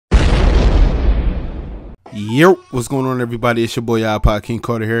Yo, what's going on, everybody? It's your boy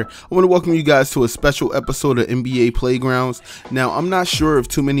iPodKingCarter here. I want to welcome you guys to a special episode of NBA Playgrounds. Now, I'm not sure if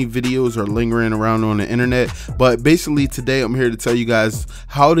too many videos are lingering around on the internet, but basically today I'm here to tell you guys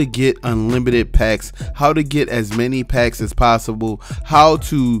how to get unlimited packs, how to get as many packs as possible, how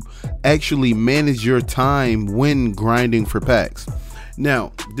to actually manage your time when grinding for packs.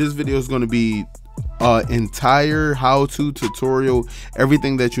 Now, this video is going to be entire how-to tutorial,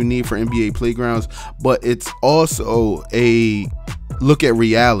 everything that you need for NBA Playgrounds, but it's also a look at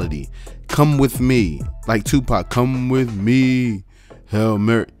reality. Come with me, like Tupac, come with me, Hail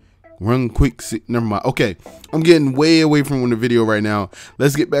Mary, run quick, never mind. Okay, I'm getting way away from the video right now.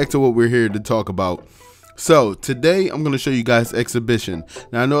 Let's get back to what we're here to talk about. So today I'm going to show you guys exhibition.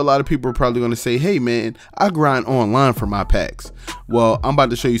 Now I know a lot of people are probably going to say, hey man, I grind online for my packs. Well, I'm about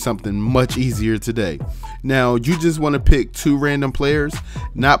to show you something much easier today. Now you just want to pick two random players,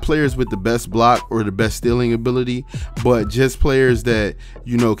 not players with the best block or the best stealing ability, but just players that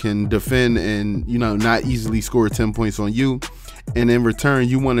can defend and not easily score 10 points on you. And in return,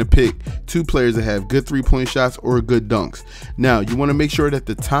 you want to pick two players that have good 3-point shots or good dunks. Now, you want to make sure that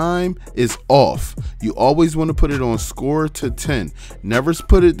the time is off. You always want to put it on score to 10. Never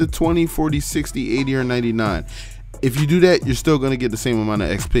put it to 20, 40, 60, 80, or 99. If you do that, you're still going to get the same amount of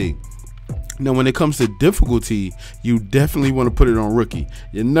XP. Now, when it comes to difficulty, you definitely want to put it on rookie.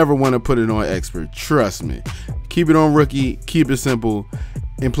 You never want to put it on expert. Trust me. Keep it on rookie, keep it simple,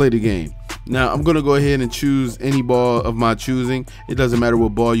 and play the game. Now, I'm going to go ahead and choose any ball of my choosing. It doesn't matter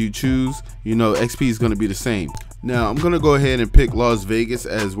what ball you choose. XP is going to be the same. Now, I'm going to go ahead and pick Las Vegas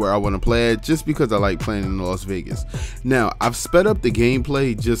as where I want to play at, just because I like playing in Las Vegas. Now, I've sped up the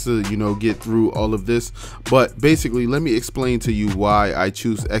gameplay just to, get through all of this. But basically, let me explain to you why I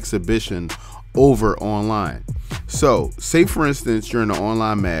choose exhibition over online. So, say for instance, you're in an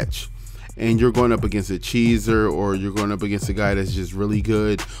online match and you're going up against a cheeser, or you're going up against a guy that's just really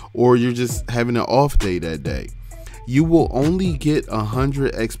good, or you're just having an off day that day. You will only get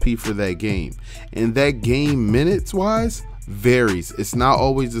 100 XP for that game, and that game minutes wise varies. It's not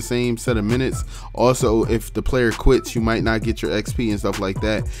always the same set of minutes. Also, if the player quits, you might not get your XP and stuff like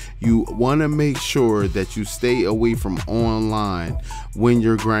that. You want to make sure that you stay away from online when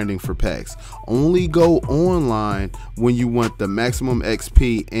you're grinding for packs. Only go online when you want the maximum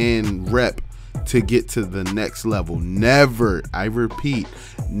XP and rep to get to the next level. Never, I repeat,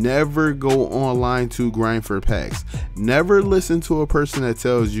 never go online to grind for packs. Never listen to a person that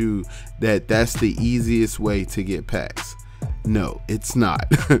tells you that that's the easiest way to get packs. No, it's not.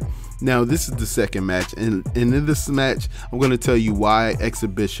 Now, this is the second match, and in this match, I'm going to tell you why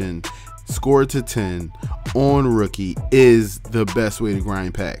exhibition score to 10 on rookie is the best way to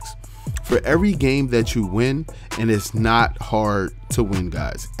grind packs. For every game that you win, and it's not hard to win,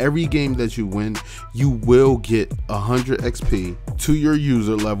 guys, every game that you win, you will get 100 XP to your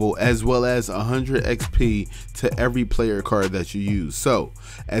user level, as well as 100 XP to every player card that you use. So,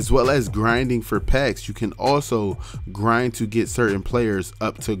 as well as grinding for packs, you can also grind to get certain players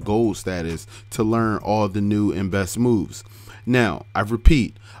up to gold status to learn all the new and best moves. Now, I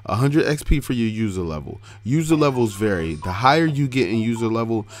repeat, 100 XP for your user level. User levels vary. The higher you get in user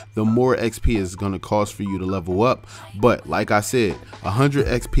level, the more XP is going to cost for you to level up. But like I said, 100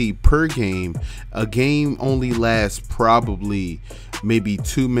 XP per game. A game only lasts probably maybe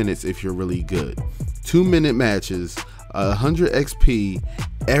 2 minutes if you're really good. 2-minute matches, 100 XP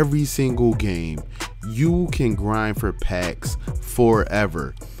every single game. You can grind for packs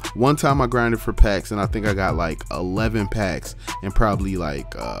forever. One time I grinded for packs, and I think I got like 11 packs in probably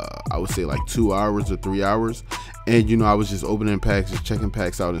like I would say like 2 hours or 3 hours. And I was just opening packs, just checking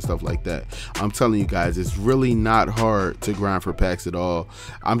packs out and stuff like that. I'm telling you guys, it's really not hard to grind for packs at all.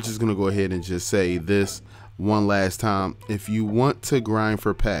 I'm just gonna go ahead and just say this one last time. If you want to grind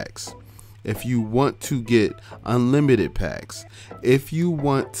for packs, if you want to get unlimited packs, if you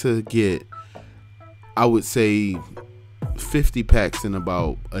want to get, I would say, 50 packs in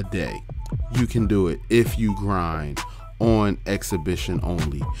about a day, you can do it if you grind on exhibition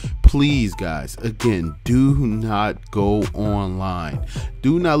only. Please, guys, again, do not go online.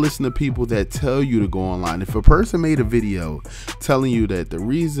 Do not listen to people that tell you to go online. If a person made a video telling you that the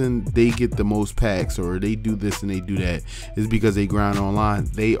reason they get the most packs, or they do this and they do that, is because they grind online,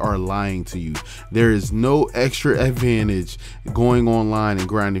 they are lying to you. There is no extra advantage going online and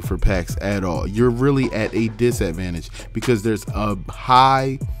grinding for packs at all. You're really at a disadvantage because there's a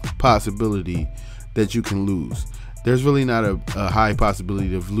high possibility that you can lose. There's really not a high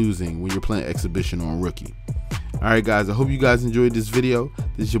possibility of losing when you're playing exhibition on rookie. Alright guys, I hope you guys enjoyed this video.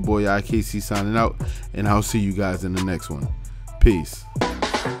 This is your boy IKC signing out, and I'll see you guys in the next one. Peace.